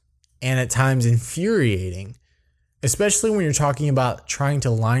inaccurate and at times infuriating, especially when you're talking about trying to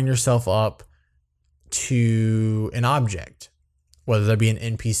line yourself up to an object, whether that be an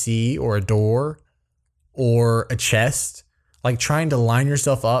NPC or a door or a chest. Like trying to line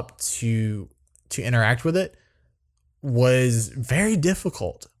yourself up to interact with it was very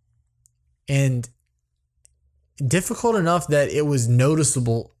difficult, and difficult enough that it was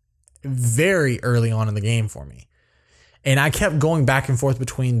noticeable very early on in the game for me. And I kept going back and forth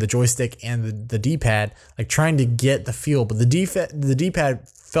between the joystick and the D-pad, like trying to get the feel. But the D-pad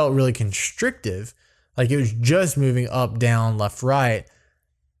felt really constrictive, like it was just moving up, down, left, right.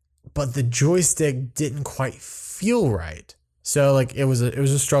 But the joystick didn't quite feel right. So like it was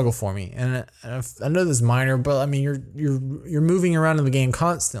a struggle for me. And I know this is minor, but I mean you're moving around in the game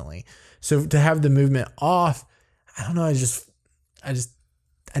constantly. So to have the movement off, I don't know. I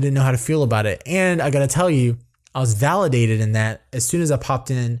didn't know how to feel about it. And I got to tell you, I was validated in that as soon as I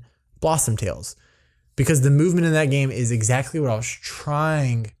popped in Blossom Tales, because the movement in that game is exactly what I was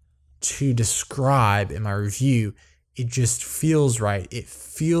trying to describe in my review. It just feels right. It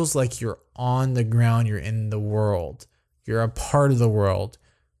feels like you're on the ground. You're in the world. You're a part of the world.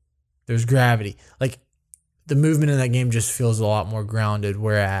 There's gravity. Like the movement in that game just feels a lot more grounded.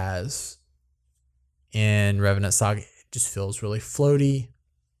 Whereas in Revenant Saga, it just feels really floaty.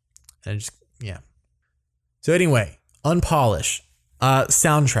 And So anyway, unpolished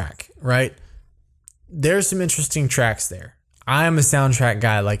soundtrack, right? There's some interesting tracks there. I am a soundtrack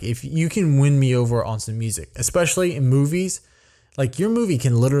guy. Like if you can win me over on some music, especially in movies, like your movie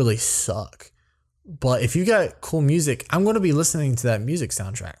can literally suck. But if you got cool music, I'm going to be listening to that music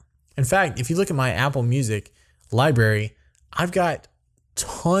soundtrack. In fact, if you look at my Apple Music library, I've got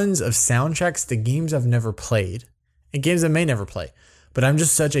tons of soundtracks to games I've never played and games I may never play. But I'm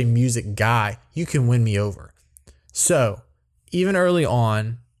just such a music guy, you can win me over. So even early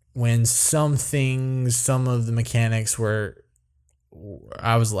on, when some of the mechanics were,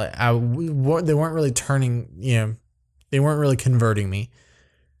 I was like, they weren't really turning, they weren't really converting me.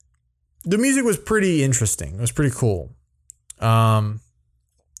 The music was pretty interesting. It was pretty cool. There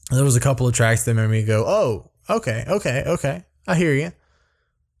was a couple of tracks that made me go, oh, okay. I hear you.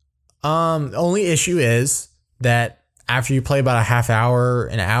 Only issue is that after you play about a half hour,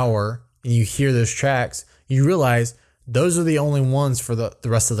 an hour, and you hear those tracks, you realize those are the only ones for the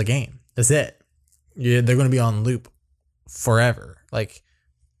rest of the game. That's it. They're going to be on loop forever. Like,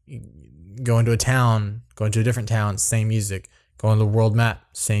 going to a town, going to a different town, same music. Going to the world map,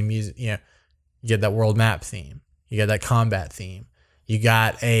 same music. You get that world map theme. You got that combat theme. You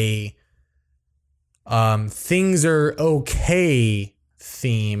got a things are okay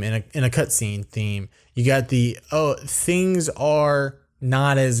theme in a cutscene theme. You got the things are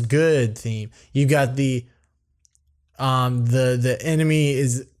not as good theme. You got the enemy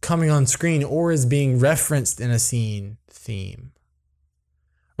is coming on screen or is being referenced in a scene theme.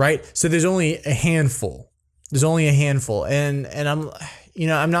 Right? So there's only a handful. And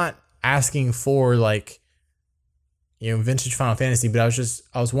I'm not asking for vintage Final Fantasy, but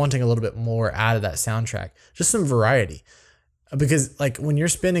I was wanting a little bit more out of that soundtrack. Just some variety. Because when you're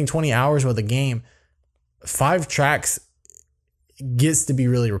spending 20 hours with a game, 5 tracks gets to be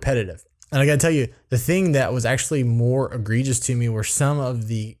really repetitive. And I got to tell you, the thing that was actually more egregious to me were some of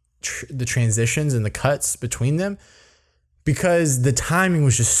the transitions and the cuts between them, because the timing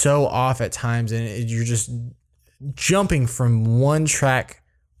was just so off at times, and you're just jumping from one track.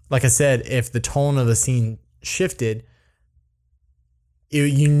 Like I said, if the tone of the scene shifted,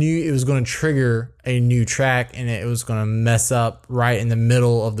 you knew it was going to trigger a new track, and it was going to mess up right in the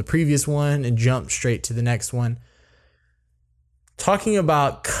middle of the previous one and jump straight to the next one. Talking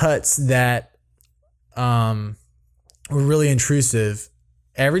about cuts that were really intrusive,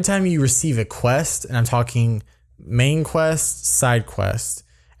 every time you receive a quest, and I'm talking main quest, side quest,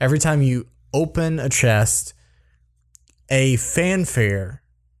 every time you open a chest, a fanfare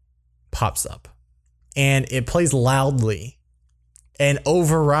pops up, and it plays loudly and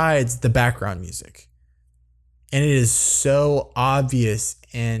overrides the background music. And it is so obvious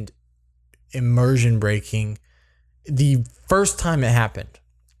and immersion breaking. The very first time it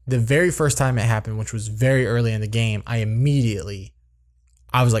happened, which was very early in the game, I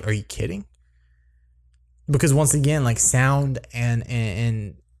was like, are you kidding? Because once again, sound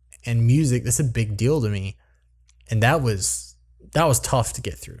and music, that's a big deal to me. And that was tough to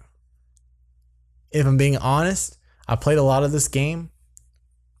get through. If I'm being honest, I played a lot of this game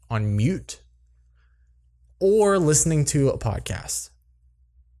on mute or listening to a podcast.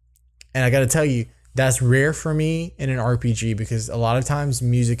 And I got to tell you, that's rare for me in an RPG, because a lot of times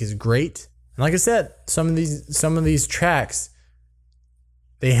music is great. And like I said, some of these tracks,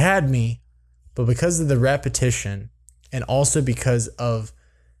 they had me, but because of the repetition and also because of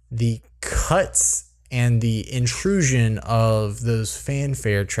the cuts and the intrusion of those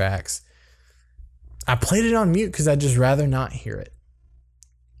fanfare tracks, I played it on mute because I'd just rather not hear it.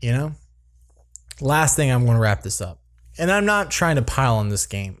 Last thing, I'm going to wrap this up. And I'm not trying to pile on this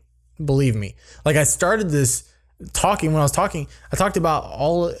game. Believe me. I started this talking, I talked about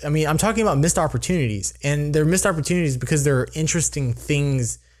I'm talking about missed opportunities. And they're missed opportunities because there are interesting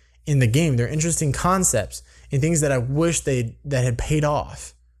things in the game. There are interesting concepts and things that I wish that had paid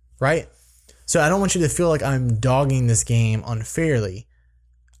off. Right? So I don't want you to feel like I'm dogging this game unfairly.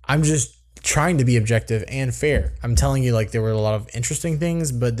 I'm just trying to be objective and fair. I'm telling you, there were a lot of interesting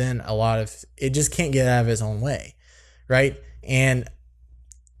things, but then a lot of it just can't get out of its own way. Right? And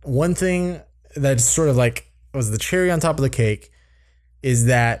one thing that sort of was the cherry on top of the cake is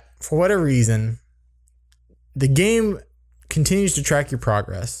that for whatever reason, the game continues to track your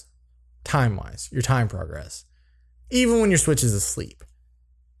progress time-wise, your time progress, even when your Switch is asleep.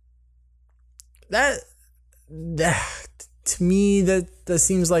 That to me, that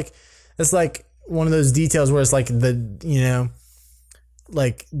seems like that's one of those details where it's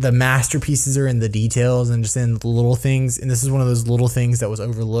the masterpieces are in the details and just in the little things. And this is one of those little things that was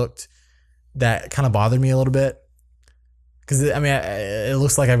overlooked that kind of bothered me a little bit. Because, it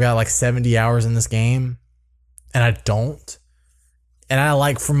looks like I've got 70 hours in this game, and I don't. And I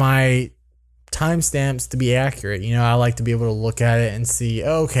like for my timestamps to be accurate. I like to be able to look at it and see,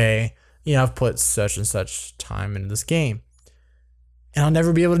 okay, I've put such and such time into this game. And I'll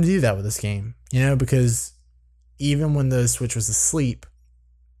never be able to do that with this game, because even when the Switch was asleep,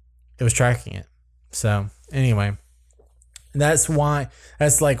 it was tracking it. So anyway, that's why,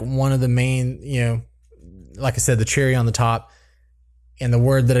 that's one of the main, like I said, the cherry on the top. And the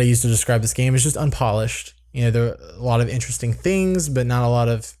word that I use to describe this game is just unpolished. There are a lot of interesting things, but not a lot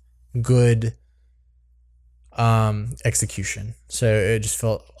of good execution. So it just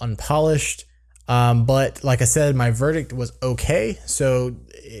felt unpolished. But like I said, my verdict was okay. So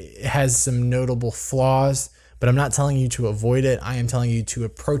it has some notable flaws, but I'm not telling you to avoid it. I am telling you to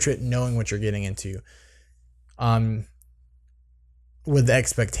approach it knowing what you're getting into. with the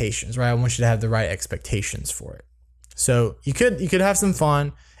expectations, right? I want you to have the right expectations for it. So you could have some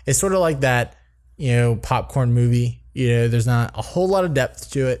fun. It's sort of like that, popcorn movie. There's not a whole lot of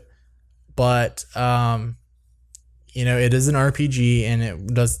depth to it, but it is an RPG, and it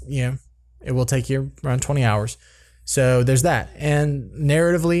does, it will take you around 20 hours. So there's that. And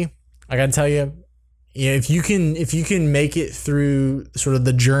narratively, I got to tell you, if you can make it through sort of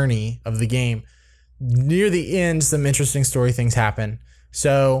the journey of the game, near the end, some interesting story things happen.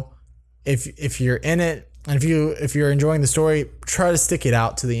 So if you're in it, and if you're enjoying the story, try to stick it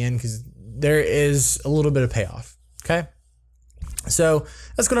out to the end, because there is a little bit of payoff. Okay. So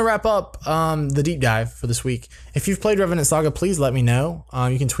that's going to wrap up the deep dive for this week. If you've played Revenant Saga, please let me know.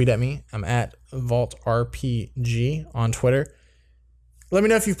 You can tweet at me. I'm at VaultRPG on Twitter. Let me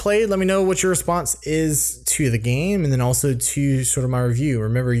know if you've played. Let me know what your response is to the game, and then also to sort of my review.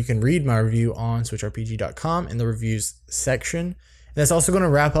 Remember, you can read my review on switchrpg.com in the reviews section. And that's also going to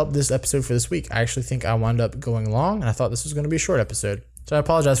wrap up this episode for this week. I actually think I wound up going long, and I thought this was going to be a short episode. So I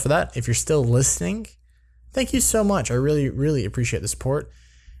apologize for that. If you're still listening, thank you so much. I really, really appreciate the support.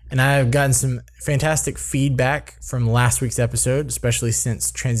 And I've gotten some fantastic feedback from last week's episode, especially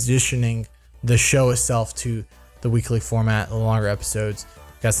since transitioning the show itself to the weekly format, the longer episodes.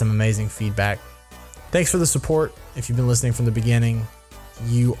 Got some amazing feedback. Thanks for the support. If you've been listening from the beginning,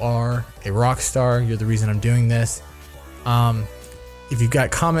 you are a rock star. You're the reason I'm doing this. If you've got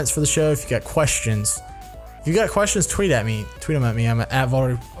comments for the show, if you've got questions, tweet at me. Tweet them at me. I'm at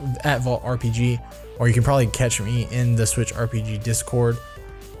VaultRPG, or you can probably catch me in the Switch RPG Discord,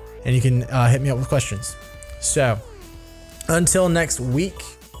 and you can hit me up with questions. So until next week,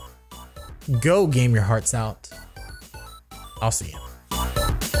 go game your hearts out. I'll see you.